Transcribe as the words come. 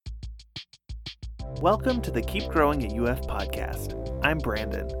Welcome to the Keep Growing at UF podcast. I'm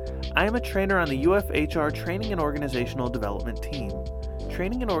Brandon. I am a trainer on the UF HR Training and Organizational Development team.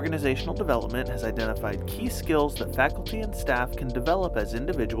 Training and Organizational Development has identified key skills that faculty and staff can develop as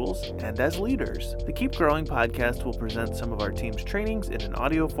individuals and as leaders. The Keep Growing podcast will present some of our team's trainings in an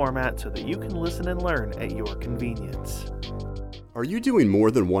audio format so that you can listen and learn at your convenience. Are you doing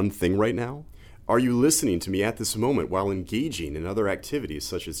more than one thing right now? Are you listening to me at this moment while engaging in other activities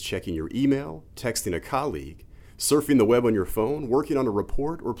such as checking your email, texting a colleague, surfing the web on your phone, working on a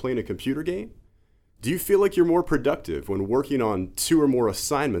report, or playing a computer game? Do you feel like you're more productive when working on 2 or more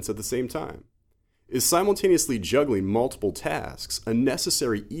assignments at the same time? Is simultaneously juggling multiple tasks a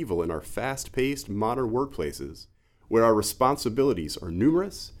necessary evil in our fast-paced modern workplaces where our responsibilities are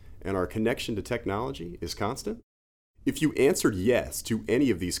numerous and our connection to technology is constant? If you answered yes to any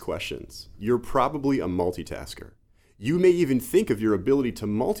of these questions, you're probably a multitasker. You may even think of your ability to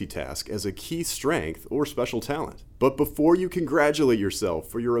multitask as a key strength or special talent. But before you congratulate yourself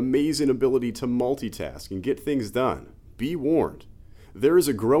for your amazing ability to multitask and get things done, be warned. There is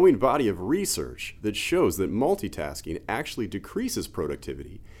a growing body of research that shows that multitasking actually decreases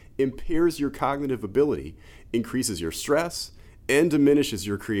productivity, impairs your cognitive ability, increases your stress, and diminishes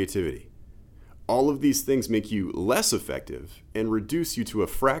your creativity. All of these things make you less effective and reduce you to a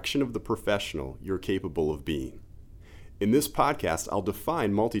fraction of the professional you're capable of being. In this podcast, I'll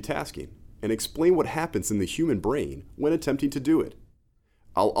define multitasking and explain what happens in the human brain when attempting to do it.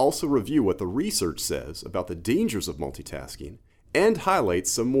 I'll also review what the research says about the dangers of multitasking and highlight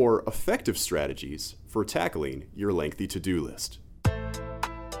some more effective strategies for tackling your lengthy to-do list.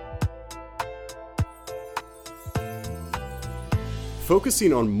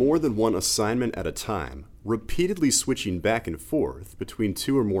 Focusing on more than one assignment at a time, repeatedly switching back and forth between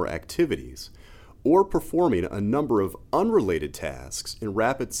 2 or more activities, or performing a number of unrelated tasks in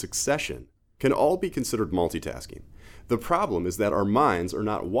rapid succession can all be considered multitasking. The problem is that our minds are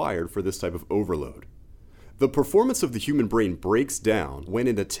not wired for this type of overload. The performance of the human brain breaks down when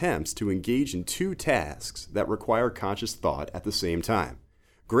it attempts to engage in 2 tasks that require conscious thought at the same time.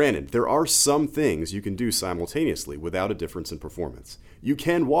 Granted, there are some things you can do simultaneously without a difference in performance. You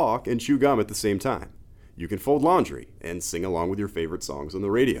can walk and chew gum at the same time. You can fold laundry and sing along with your favorite songs on the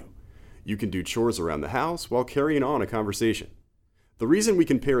radio. You can do chores around the house while carrying on a conversation. The reason we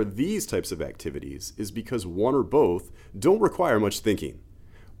can pair these types of activities is because one or both don't require much thinking.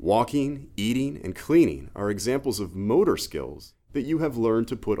 Walking, eating, and cleaning are examples of motor skills that you have learned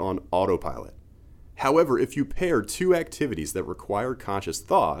to put on autopilot. However, if you pair 2 activities that require conscious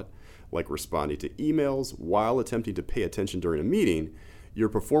thought, like responding to emails while attempting to pay attention during a meeting, your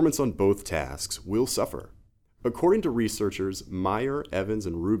performance on both tasks will suffer. According to researchers Meyer, Evans,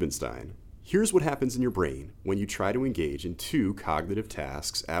 and Rubenstein, here's what happens in your brain when you try to engage in 2 cognitive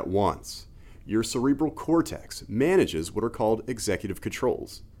tasks at once. Your cerebral cortex manages what are called executive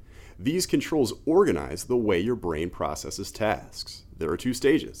controls. These controls organize the way your brain processes tasks. There are 2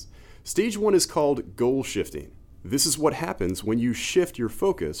 stages. Stage 1 is called goal shifting. This is what happens when you shift your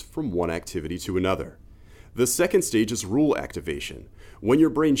focus from one activity to another. The second stage is rule activation. When your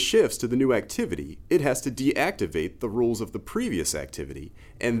brain shifts to the new activity, it has to deactivate the rules of the previous activity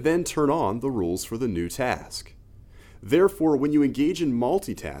and then turn on the rules for the new task. Therefore, when you engage in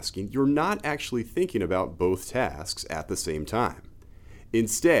multitasking, you're not actually thinking about both tasks at the same time.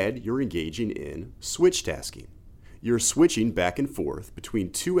 Instead, you're engaging in switch tasking. You're switching back and forth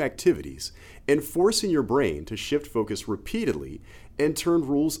between 2 activities and forcing your brain to shift focus repeatedly and turn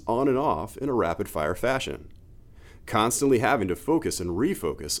rules on and off in a rapid-fire fashion. Constantly having to focus and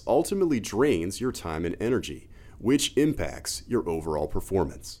refocus ultimately drains your time and energy, which impacts your overall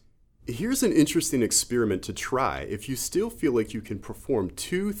performance. Here's an interesting experiment to try if you still feel like you can perform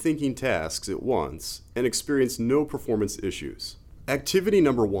 2 thinking tasks at once and experience no performance issues. Activity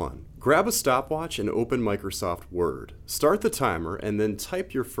number 1. Grab a stopwatch and open Microsoft Word. Start the timer and then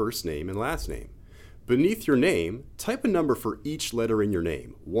type your first name and last name. Beneath your name, type a number for each letter in your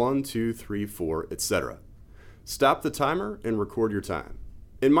name, 1, 2, 3, 4, etc. Stop the timer and record your time.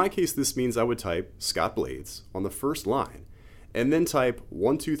 In my case, this means I would type Scott Blades on the first line and then type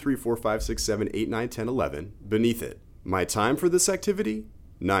 1, 2, 3, 4, 5, 6, 7, 8, 9, 10, 11 beneath it. My time for this activity?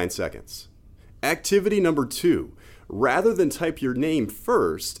 9 seconds. Activity number 2. Rather than type your name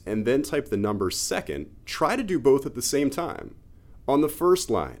first and then type the number second, try to do both at the same time. On the first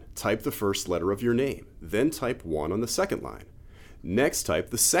line, type the first letter of your name, then type 1 on the second line. Next,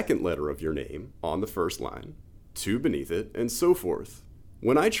 type the second letter of your name on the first line, 2 beneath it, and so forth.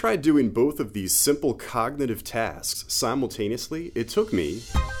 When I tried doing both of these simple cognitive tasks simultaneously, it took me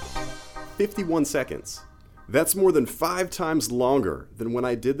 51 seconds. That's more than 5 times longer than when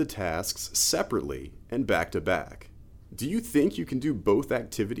I did the tasks separately and back to back. Do you think you can do both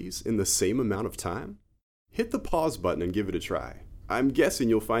activities in the same amount of time? Hit the pause button and give it a try. I'm guessing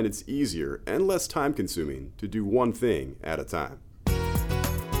you'll find it's easier and less time-consuming to do one thing at a time.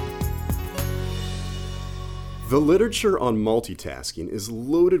 The literature on multitasking is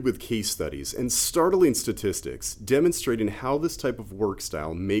loaded with case studies and startling statistics demonstrating how this type of work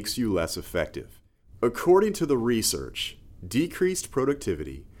style makes you less effective. According to the research, decreased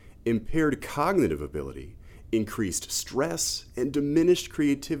productivity, impaired cognitive ability, increased stress, and diminished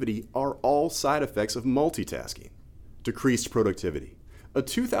creativity are all side effects of multitasking. Decreased productivity. A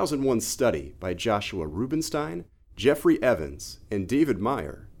 2001 study by Joshua Rubinstein, Jeffrey Evans, and David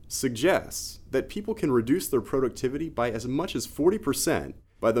Meyer suggests that people can reduce their productivity by as much as 40%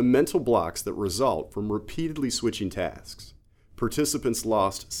 by the mental blocks that result from repeatedly switching tasks. Participants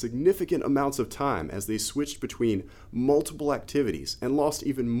lost significant amounts of time as they switched between multiple activities and lost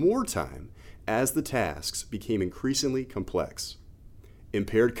even more time as the tasks became increasingly complex.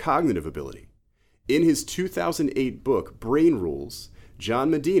 Impaired cognitive ability. In his 2008 book, Brain Rules,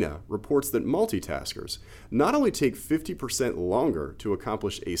 John Medina reports that multitaskers not only take 50% longer to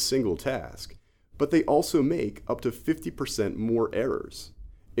accomplish a single task, but they also make up to 50% more errors.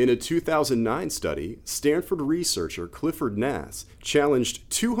 In a 2009 study, Stanford researcher Clifford Nass challenged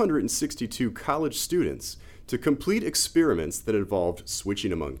 262 college students to complete experiments that involved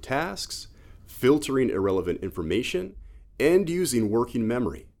switching among tasks, filtering irrelevant information, and using working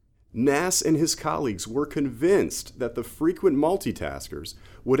memory. Nass and his colleagues were convinced that the frequent multitaskers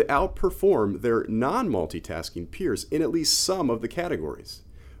would outperform their non-multitasking peers in at least some of the categories.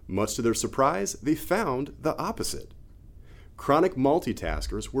 Much to their surprise, they found the opposite. Chronic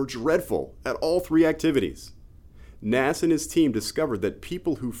multitaskers were dreadful at all 3 activities. Nass and his team discovered that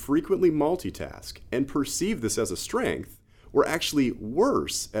people who frequently multitask and perceive this as a strength were actually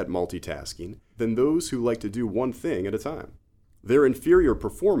worse at multitasking than those who like to do one thing at a time. Their inferior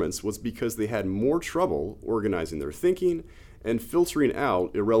performance was because they had more trouble organizing their thinking and filtering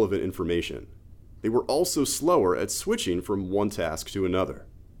out irrelevant information. They were also slower at switching from one task to another.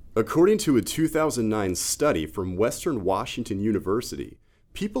 According to a 2009 study from Western Washington University,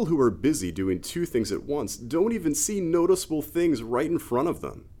 people who are busy doing 2 things at once don't even see noticeable things right in front of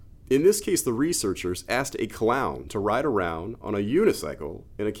them. In this case, the researchers asked a clown to ride around on a unicycle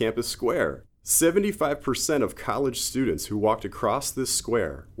in a campus square. 75% of college students who walked across this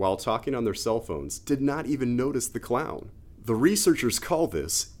square while talking on their cell phones did not even notice the clown. The researchers call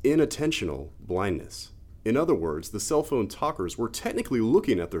this inattentional blindness. In other words, the cell phone talkers were technically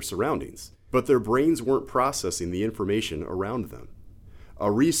looking at their surroundings, but their brains weren't processing the information around them.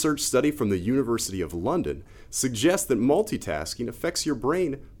 A research study from the University of London suggests that multitasking affects your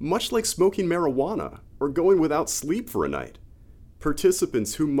brain much like smoking marijuana or going without sleep for a night.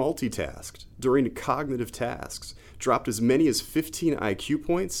 Participants who multitasked during cognitive tasks dropped as many as 15 IQ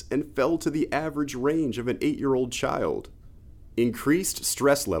points and fell to the average range of an 8-year-old child. Increased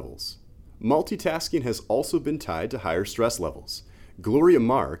stress levels. Multitasking has also been tied to higher stress levels. Gloria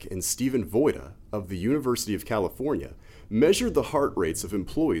Mark and Stephen Voida of the University of California measured the heart rates of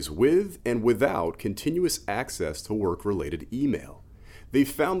employees with and without continuous access to work-related email. They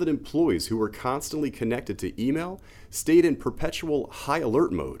found that employees who were constantly connected to email stayed in perpetual high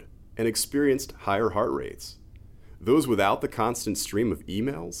alert mode and experienced higher heart rates. Those without the constant stream of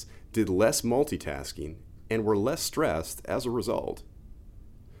emails did less multitasking and were less stressed as a result.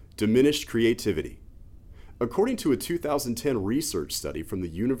 Diminished creativity. According to a 2010 research study from the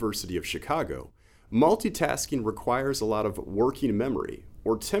University of Chicago, multitasking requires a lot of working memory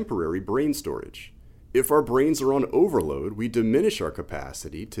or temporary brain storage. If our brains are on overload, we diminish our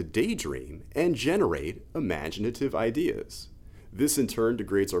capacity to daydream and generate imaginative ideas. This in turn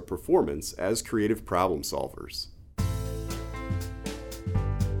degrades our performance as creative problem solvers.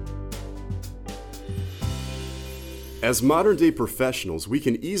 As modern-day professionals, we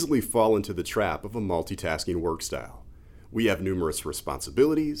can easily fall into the trap of a multitasking work style. We have numerous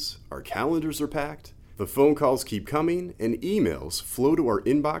responsibilities, our calendars are packed, the phone calls keep coming, and emails flow to our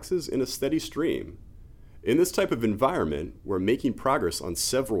inboxes in a steady stream. In this type of environment, where making progress on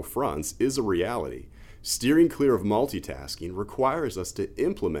several fronts is a reality, steering clear of multitasking requires us to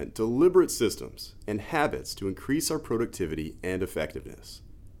implement deliberate systems and habits to increase our productivity and effectiveness.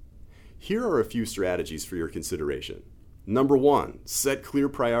 Here are a few strategies for your consideration. Number 1, set clear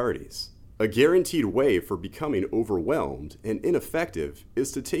priorities. A guaranteed way for becoming overwhelmed and ineffective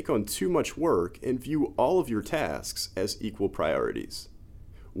is to take on too much work and view all of your tasks as equal priorities.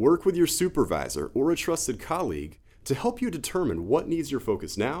 Work with your supervisor or a trusted colleague to help you determine what needs your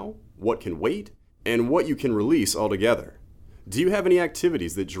focus now, what can wait, and what you can release altogether. Do you have any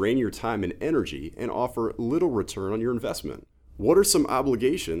activities that drain your time and energy and offer little return on your investment? What are some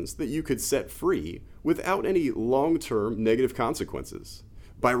obligations that you could set free without any long-term negative consequences?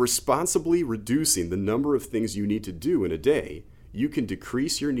 By responsibly reducing the number of things you need to do in a day, you can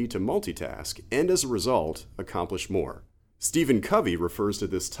decrease your need to multitask and, as a result, accomplish more. Stephen Covey refers to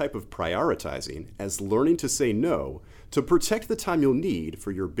this type of prioritizing as learning to say no to protect the time you'll need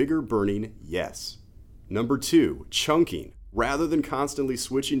for your bigger burning yes. Number 2, chunking. Rather than constantly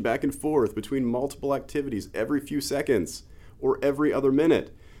switching back and forth between multiple activities every few seconds or every other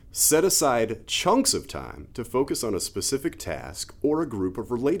minute, set aside chunks of time to focus on a specific task or a group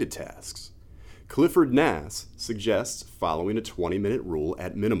of related tasks. Clifford Nass suggests following a 20-minute rule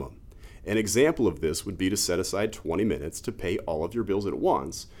at minimum. An example of this would be to set aside 20 minutes to pay all of your bills at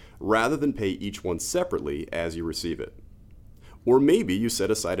once, rather than pay each one separately as you receive it. Or maybe you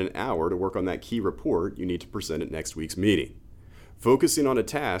set aside an hour to work on that key report you need to present at next week's meeting. Focusing on a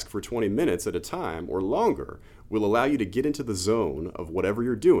task for 20 minutes at a time or longer will allow you to get into the zone of whatever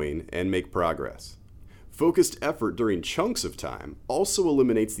you're doing and make progress. Focused effort during chunks of time also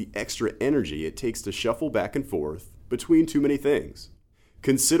eliminates the extra energy it takes to shuffle back and forth between too many things.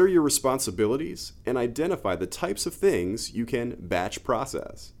 Consider your responsibilities and identify the types of things you can batch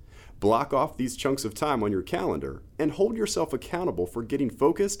process. Block off these chunks of time on your calendar and hold yourself accountable for getting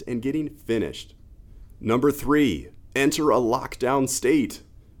focused and getting finished. Number 3, enter a lockdown state.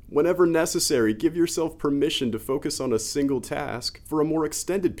 Whenever necessary, give yourself permission to focus on a single task for a more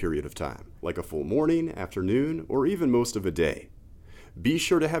extended period of time, like a full morning, afternoon, or even most of a day. Be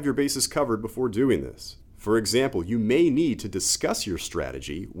sure to have your bases covered before doing this. For example, you may need to discuss your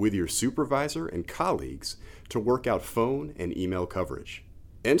strategy with your supervisor and colleagues to work out phone and email coverage.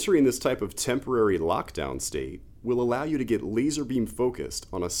 Entering this type of temporary lockdown state will allow you to get laser beam focused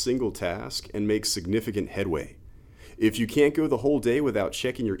on a single task and make significant headway. If you can't go the whole day without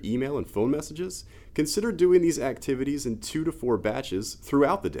checking your email and phone messages, consider doing these activities in 2 to 4 batches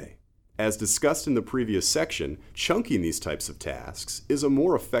throughout the day. As discussed in the previous section, chunking these types of tasks is a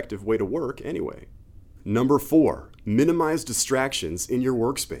more effective way to work anyway. Number 4, minimize distractions in your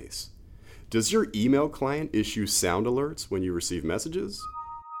workspace. Does your email client issue sound alerts when you receive messages?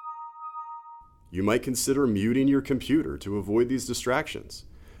 You might consider muting your computer to avoid these distractions.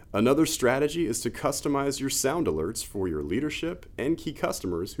 Another strategy is to customize your sound alerts for your leadership and key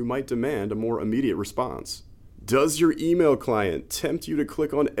customers who might demand a more immediate response. Does your email client tempt you to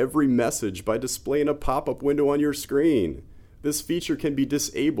click on every message by displaying a pop-up window on your screen? This feature can be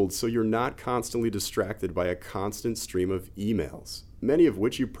disabled so you're not constantly distracted by a constant stream of emails, many of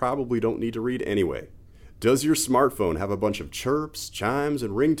which you probably don't need to read anyway. Does your smartphone have a bunch of chirps, chimes,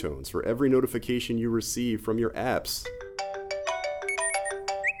 and ringtones for every notification you receive from your apps?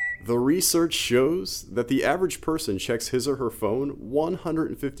 The research shows that the average person checks his or her phone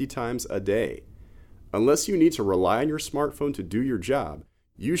 150 times a day. Unless you need to rely on your smartphone to do your job,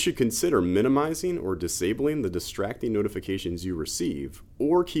 you should consider minimizing or disabling the distracting notifications you receive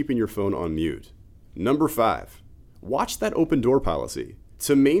or keeping your phone on mute. Number 5, watch that open door policy.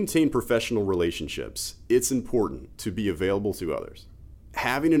 To maintain professional relationships, it's important to be available to others.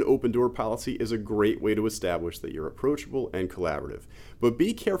 Having an open door policy is a great way to establish that you're approachable and collaborative, but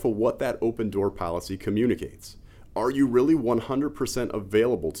be careful what that open door policy communicates. Are you really 100%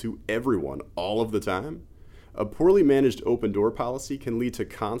 available to everyone all of the time? A poorly managed open door policy can lead to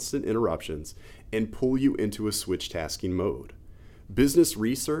constant interruptions and pull you into a switch tasking mode. Business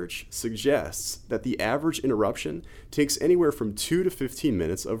research suggests that the average interruption takes anywhere from 2 to 15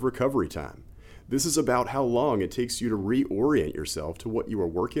 minutes of recovery time. This is about how long it takes you to reorient yourself to what you are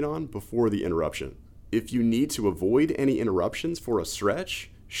working on before the interruption. If you need to avoid any interruptions for a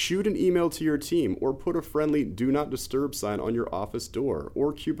stretch, shoot an email to your team or put a friendly "Do Not Disturb" sign on your office door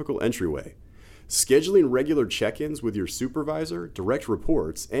or cubicle entryway. Scheduling regular check-ins with your supervisor, direct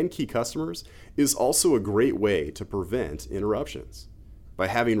reports, and key customers is also a great way to prevent interruptions. By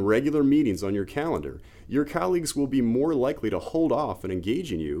having regular meetings on your calendar, your colleagues will be more likely to hold off on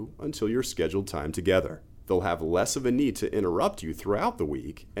engaging you until your scheduled time together. They'll have less of a need to interrupt you throughout the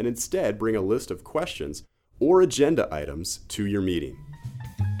week and instead bring a list of questions or agenda items to your meeting.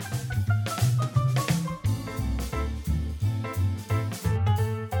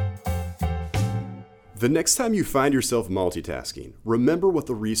 The next time you find yourself multitasking, remember what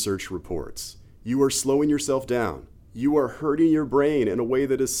the research reports. You are slowing yourself down. You are hurting your brain in a way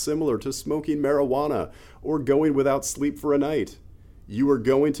that is similar to smoking marijuana or going without sleep for a night. You are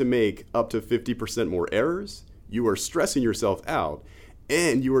going to make up to 50% more errors, you are stressing yourself out,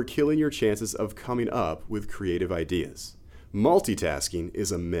 and you are killing your chances of coming up with creative ideas. Multitasking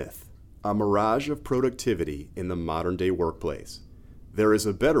is a myth. a mirage of productivity in the modern-day workplace. There is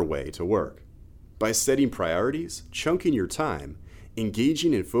a better way to work. By setting priorities, chunking your time,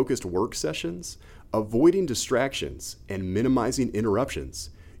 engaging in focused work sessions, avoiding distractions, and minimizing interruptions,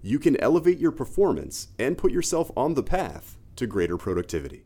 you can elevate your performance and put yourself on the path to greater productivity.